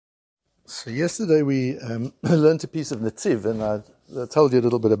So yesterday we learned a piece of Netziv, and I told you a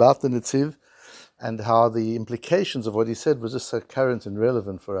little bit about the Netziv and how the implications of what he said was just so current and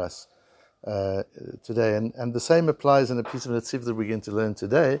relevant for us today. And the same applies in a piece of Netziv that we're going to learn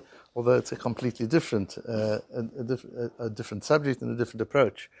today, although it's a completely different, a different subject and a different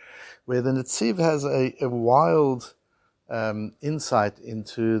approach, where the Netziv has a wild insight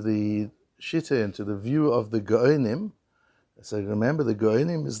into the Shitta, into the view of the Gaonim. So remember, the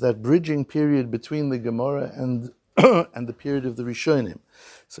Gaonim is that bridging period between the Gemara and and the period of the Rishonim.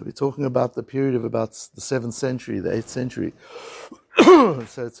 So we're talking about the period of about the 7th century, the 8th century. So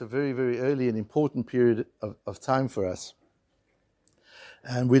it's a very, very early and important period of time for us.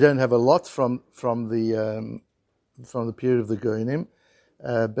 And we don't have a lot from the period of the Gaonim,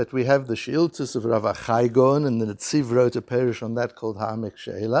 but we have the Sheiltus of Rav Achai Gaon, and the Netziv wrote a parish on that called Ha'amek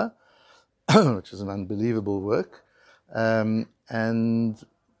She'ela, which is an unbelievable work. And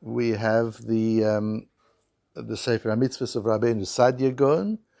we have the Sefer HaMitzvahs of Rabbeinu Sadia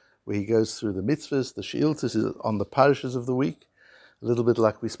Gaon, where he goes through the mitzvahs. The Sheiltus is on the parashas of the week, a little bit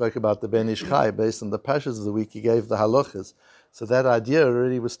like we spoke about the Ben Ish Chai. Based on the parashas of the week, he gave the halachas. So that idea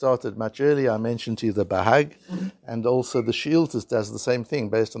already was started much earlier. I mentioned to you the Bahag, and also the Sheiltus does the same thing.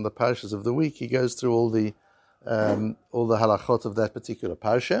 Based on the parashas of the week, he goes through all the halachot of that particular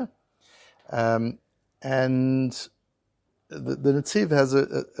parasha. And the Netziv has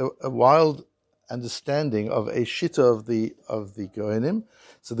a wild understanding of a shitta of the Gaonim.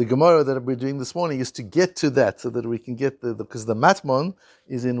 So the Gemara that we're doing this morning is to get to that, so that we can get because the Matmon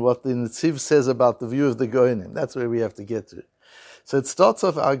is in what the Netziv says about the view of the Gaonim. That's where we have to get to. So it starts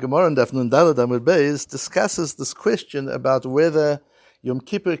off, our Gemara in Daf Nun Daled Amud Beis discusses this question about whether Yom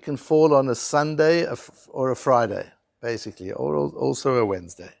Kippur can fall on a Sunday or a Friday, basically, or also a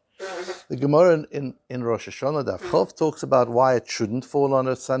Wednesday. The Gemara in Rosh Hashanah Daf Chov talks about why it shouldn't fall on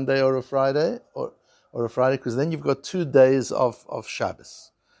a Sunday or a Friday, or a Friday, because then you've got 2 days of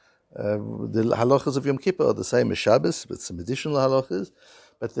Shabbos. The halachas of Yom Kippur are the same as Shabbos, with some additional halachas,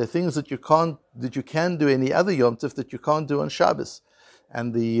 but there are things that you can do any other Yom Tov that you can't do on Shabbos.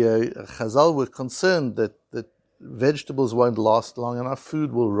 And the Chazal were concerned that vegetables won't last long enough,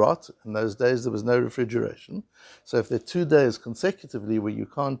 food will rot. In those days there was no refrigeration. So if there are 2 days consecutively where you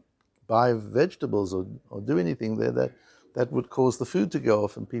can't buy vegetables or do anything there, that would cause the food to go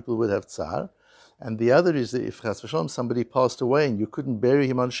off and people would have tsar. And the other is that if Chas v'Shalom somebody passed away and you couldn't bury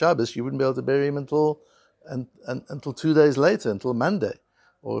him on Shabbos, you wouldn't be able to bury him until 2 days later, until Monday.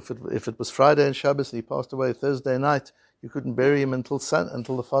 Or if it was Friday and Shabbos and he passed away Thursday night, you couldn't bury him until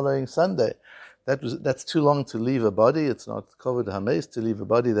the following Sunday. That's too long to leave a body. It's not covered hames to leave a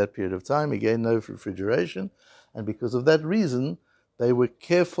body that period of time. Again, no refrigeration, and because of that reason, they were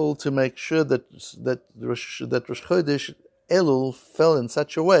careful to make sure that Rosh Chodesh Elul fell in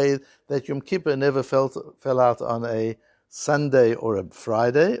such a way that Yom Kippur never fell out on a Sunday or a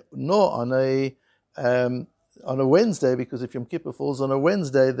Friday, nor on a Wednesday, because if Yom Kippur falls on a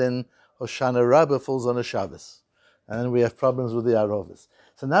Wednesday, then Hoshana Rabbah falls on a Shabbos, and we have problems with the Arovas.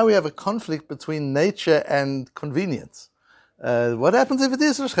 So now we have a conflict between nature and convenience. What happens if it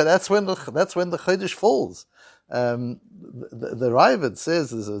is Rosh Chodesh? That's when the Chodesh falls. The Raavad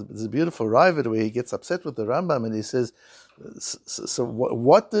says, there's a beautiful Raavad where he gets upset with the Rambam, and he says, so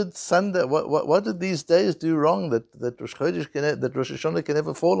what did Sunday, what did these days do wrong that Rosh Chodesh that Rosh Hashanah can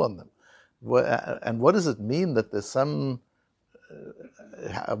never fall on them? And what does it mean that there's some?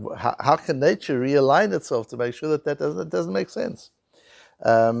 How can nature realign itself to make sure that doesn't make sense?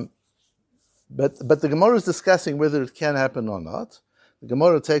 But the Gemara is discussing whether it can happen or not. The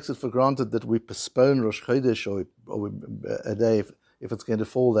Gemara takes it for granted that we postpone Rosh Chodesh or a day if it's going to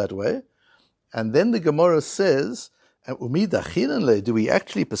fall that way. And then the Gemara says, do we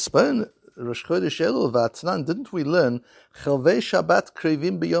actually postpone Rosh Chodesh Elul v'Atnan? Didn't we learn Chelvei Shabbat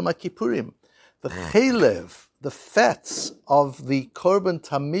krevim b'Yom HaKippurim? The chelev, the fats of the korban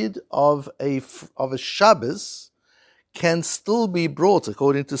tamid of a Shabbos can still be brought,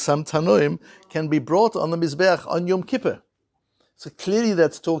 according to some Tanoim, can be brought on the Mizbeach on Yom Kippur. So clearly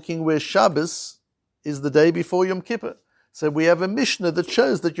that's talking where Shabbos is the day before Yom Kippur. So we have a Mishnah that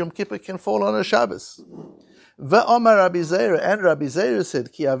shows that Yom Kippur can fall on a Shabbos. Ve'omar Rabbi Zeira, and Rabbi Zeira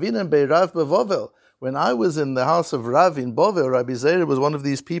said, Ki avinan be'Rav b'Vovel. When I was in the house of Rav in Bovel, Rabbi Zeira was one of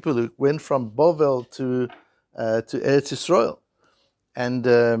these people who went from Bovel to Eretz Yisrael. And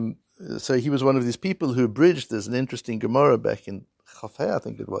so he was one of these people who bridged. There's an interesting Gemara back in Chafei, I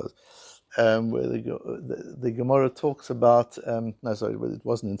think it was, where the Gemara talks about, it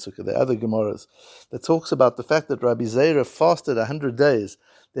wasn't in Sukkah, the other Gemaras, that talks about the fact that Rabbi Zeira fasted 100 days.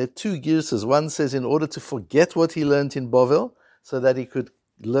 There are two girsas. One says in order to forget what he learned in Bovel, so that he could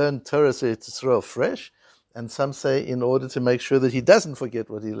learn Torah Eretz Yisrael fresh, and some say in order to make sure that he doesn't forget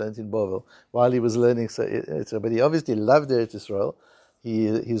what he learned in Bovel while he was learning. But he obviously loved Eretz Yisrael.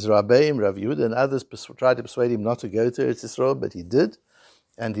 His Rabbeim, Rav Yehuda, and others tried to persuade him not to go to Eretz Yisrael, but he did.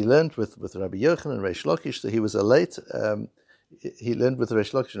 And he learned with Rabbi Yochanan and Reish Lakish, so he was a late. He learned with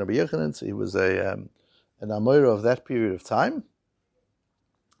Reish Lakish and Rabbi Yochanan, so he was an Amoira of that period of time.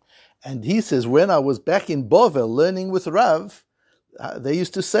 And he says, when I was back in Bovel learning with Rav, they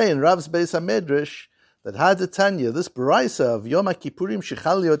used to say in Rav's Beis HaMedrash that Hadatanya, this Baraisa of Yom HaKippurim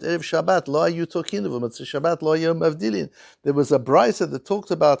Shechal Liot Erev Shabbat, Lo Hayu Tokin V'Motzei Shabbat Lo Hayu Mavdilin. There was a Baraisa that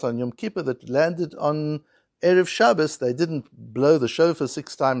talked about on Yom Kippur that landed on Erev Shabbos. They didn't blow the shofar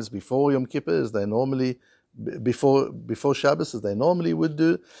 6 times before Yom Kippur, as they normally, before Shabbos, as they normally would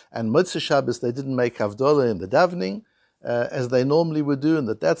do. And Motzei Shabbos, they didn't make Havdalah in the davening, as they normally would do, and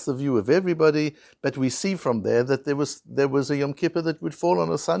that's the view of everybody. But we see from there that there was a Yom Kippur that would fall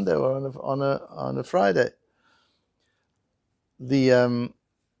on a Sunday or on a Friday. The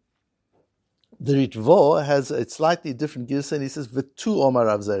Ritvo has a slightly different gisa, and he says V'tu Omar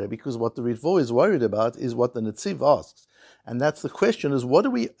Rav Zera, because what the Ritvo is worried about is what the Netziv asks. And that's the question, is what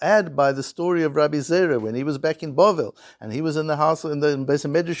do we add by the story of Rabbi Zera when he was back in Bovel and he was in the house in the Beis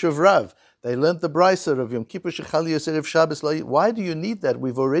HaMedrash of Rav? They learned the Brisa of Yom Kippur Shechal Yosef Shabbos. Why do you need that?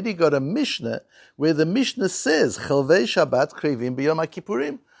 We've already got a Mishnah where the Mishnah says Chelvei Shabbat Krevim B'Yom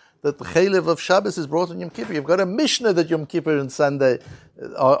HaKippurim, that the Chelev of Shabbos is brought on Yom Kippur. You've got a Mishnah that Yom Kippur and Sunday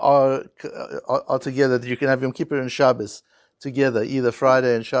are together, that you can have Yom Kippur and Shabbos together, either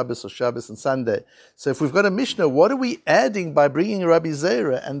Friday and Shabbos or Shabbos and Sunday. So if we've got a Mishnah, what are we adding by bringing Rabbi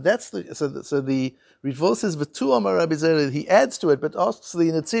Zera? And that's the Ritvo says V'tu Amar Rabbi Zera. He adds to it, but asks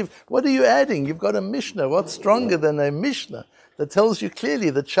the Netziv, what are you adding? You've got a Mishnah. What's stronger than a Mishnah that tells you clearly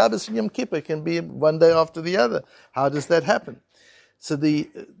that Shabbos and Yom Kippur can be one day after the other? How does that happen? So the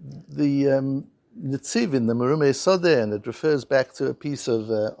Netziv in the Merumei Sodeh, and it refers back to a piece of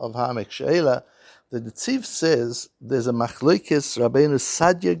Ha'amek She'ela. The Netziv says there's a Machlokes Rabbeinu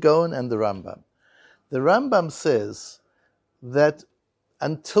Sadia Gaon and the Rambam. The Rambam says that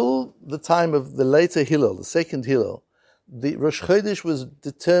until the time of the later Hillel, the second Hillel, the Rosh Chodesh was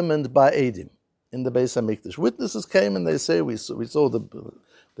determined by Eidim in the Beis HaMikdash. Witnesses came and they say, we saw the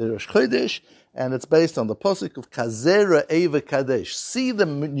Rosh Chodesh, and it's based on the posuk of Kazera Eva Kadesh. See the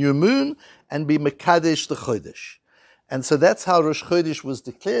new moon and be Mekadesh the Chodesh. And so that's how Rosh Chodesh was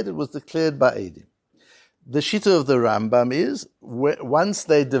declared. It was declared by Eidim. The Shita of the Rambam is, once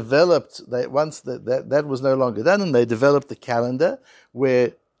they developed, that was no longer done, and they developed the calendar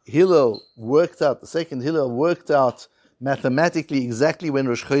where Hillel worked out, the second Hillel worked out mathematically exactly when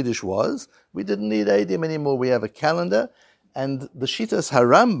Rosh Chodesh was. We didn't need Eidim anymore. We have a calendar. And the Shitas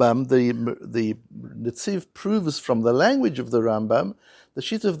HaRambam, the Netziv proves from the language of the Rambam, the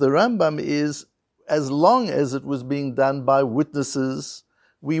Shita of the Rambam is, as long as it was being done by witnesses,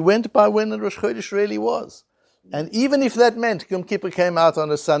 we went by when the Rosh Chodesh really was. And even if that meant Yom Kippur came out on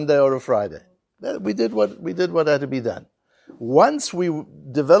a Sunday or a Friday, we did what had to be done. Once we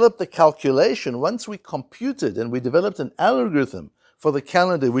developed the calculation, once we computed and we developed an algorithm for the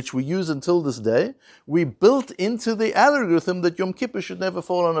calendar, which we use until this day, we built into the algorithm that Yom Kippur should never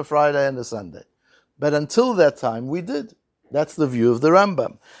fall on a Friday and a Sunday. But until that time, we did. That's the view of the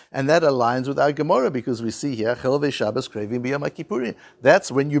Rambam. And that aligns with our Gemara, because we see here, Chelvei Shabbos Krevim B'Yom HaKippurim. That's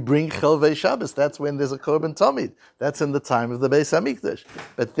when you bring Chelvei Shabbos. That's when there's a Korban Tamid. That's in the time of the Beis HaMikdash.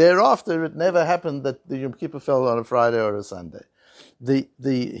 But thereafter, it never happened that the Yom Kippur fell on a Friday or a Sunday.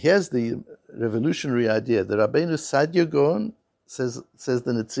 Here's the revolutionary idea. The Rabbeinu Sadia Gaon, says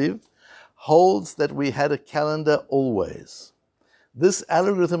the Netziv, holds that we had a calendar always. This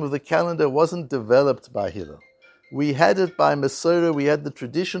algorithm of the calendar wasn't developed by Hillel. We had it by Masorah. We had the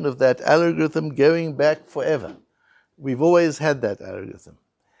tradition of that algorithm going back forever. We've always had that algorithm.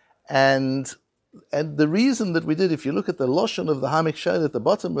 And the reason that we did, if you look at the Lashon of the Ha'amek She'ela at the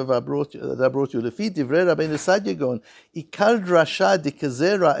bottom of that I brought you, Lefi Divrei Rabbeinu Sadia Gaon, Ikar Drasha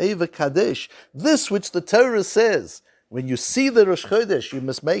Dikazera Eva Kadesh, this which the Torah says, when you see the Rosh Chodesh, you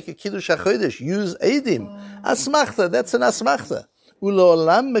must make a Kiddush HaChodesh, use Eidim. Asmachta, that's an Asmachta.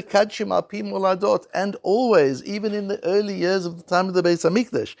 And always, even in the early years of the time of the Beis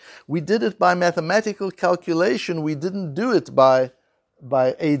HaMikdash, we did it by mathematical calculation. We didn't do it by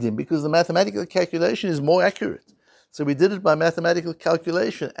Eidim, because the mathematical calculation is more accurate. So we did it by mathematical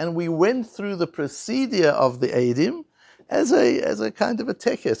calculation, and we went through the procedure of the Eidim as a kind of a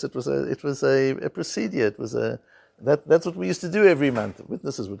tekes. It was a procedure. It was that's what we used to do every month.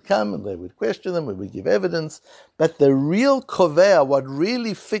 Witnesses would come and they would question them, we would give evidence. But the real kovea, what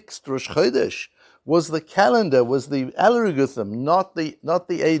really fixed Rosh Chodesh, was the calendar, was the algorithm, not the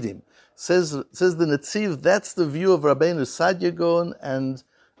Eidim. Says the Netziv, that's the view of Rabbeinu Sadia Gaon, and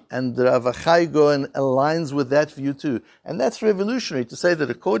the Rav Achai Gaon aligns with that view too. And that's revolutionary to say that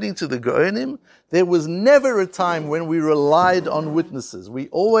according to the Gaonim, there was never a time when we relied on witnesses. We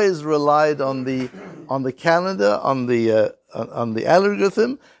always relied on the calendar, on the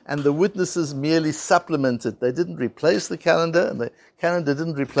algorithm, and the witnesses merely supplemented. They didn't replace the calendar, and the calendar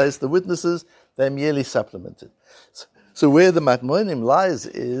didn't replace the witnesses. They merely supplemented. So where the Matmonim lies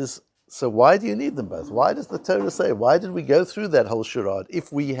is, so why do you need them both? Why does the Torah say? Why did we go through that whole charade?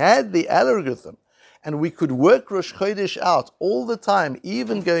 If we had the algorithm and we could work Rosh Chodesh out all the time,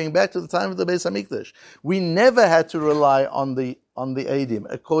 even going back to the time of the Beis Hamikdash, we never had to rely on the Eidim,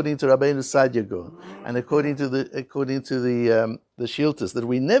 according to Rabbeinu Sadia Gaon and according to the Shiltas, that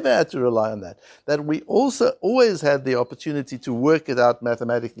we never had to rely on that. That we also always had the opportunity to work it out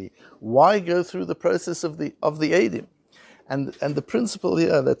mathematically. Why go through the process of the Eidim? And the principle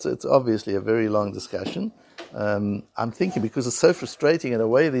here, it's obviously a very long discussion. I'm thinking because it's so frustrating in a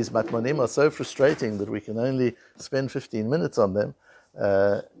way, these matmonim are so frustrating that we can only spend 15 minutes on them,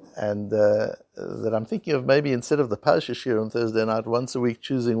 that I'm thinking of maybe instead of the Parsha Shir on Thursday night, once a week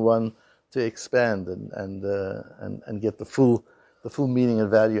choosing one to expand and get the full meaning and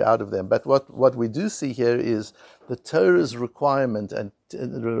value out of them. But what we do see here is the Torah's requirement, and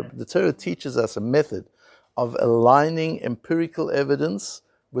the Torah teaches us a method of aligning empirical evidence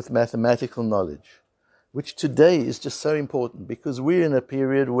with mathematical knowledge, which today is just so important because we're in a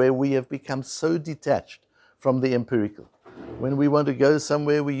period where we have become so detached from the empirical. When we want to go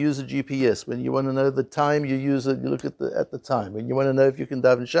somewhere, we use a GPS. When you want to know the time, you use it. You look at the time. When you want to know if you can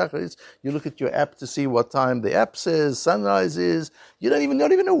daven shacharis, you look at your app to see what time the app says sunrise is. You're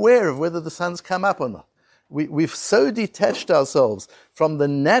not even aware of whether the sun's come up or not. We've so detached ourselves from the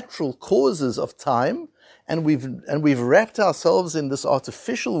natural causes of time, and we've wrapped ourselves in this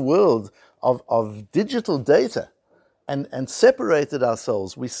artificial world of digital data, and separated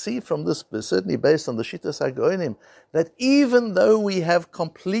ourselves. We see from this, certainly based on the Shittas HaGaonim, that even though we have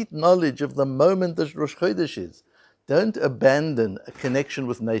complete knowledge of the moment that Rosh Chodesh is, don't abandon a connection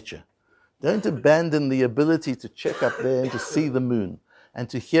with nature. Don't abandon the ability to check up there and to see the moon, and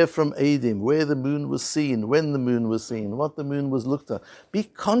to hear from Eidim where the moon was seen, when the moon was seen, what the moon was looked at. Be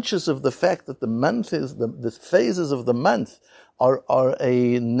conscious of the fact that the month is the phases of the month are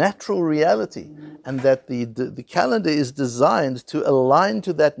a natural reality, and that the calendar is designed to align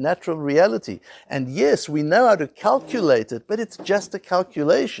to that natural reality. And yes, we know how to calculate it, but it's just a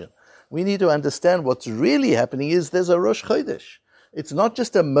calculation. We need to understand what's really happening is there's a Rosh Chodesh. It's not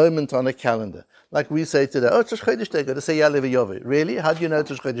just a moment on a calendar. Like we say today, it's Rosh Chodesh Day, got to say Ya'aleh V'Yoveh. Really? How do you know it's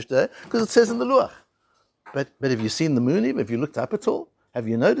Rosh Chodesh Day? Because it says in the Luach. But have you seen the moon even? Have you looked up at all? Have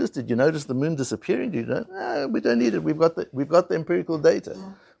you noticed? Did you notice the moon disappearing? No, we don't need it. We've got the empirical data.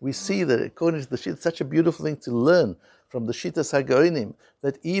 We see that according to the Shittas, it's such a beautiful thing to learn from the Shittas HaGaonim,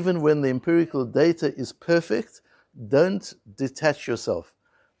 that even when the empirical data is perfect, don't detach yourself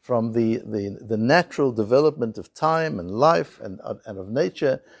from the natural development of time and life and of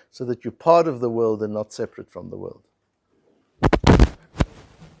nature, so that you're part of the world and not separate from the world.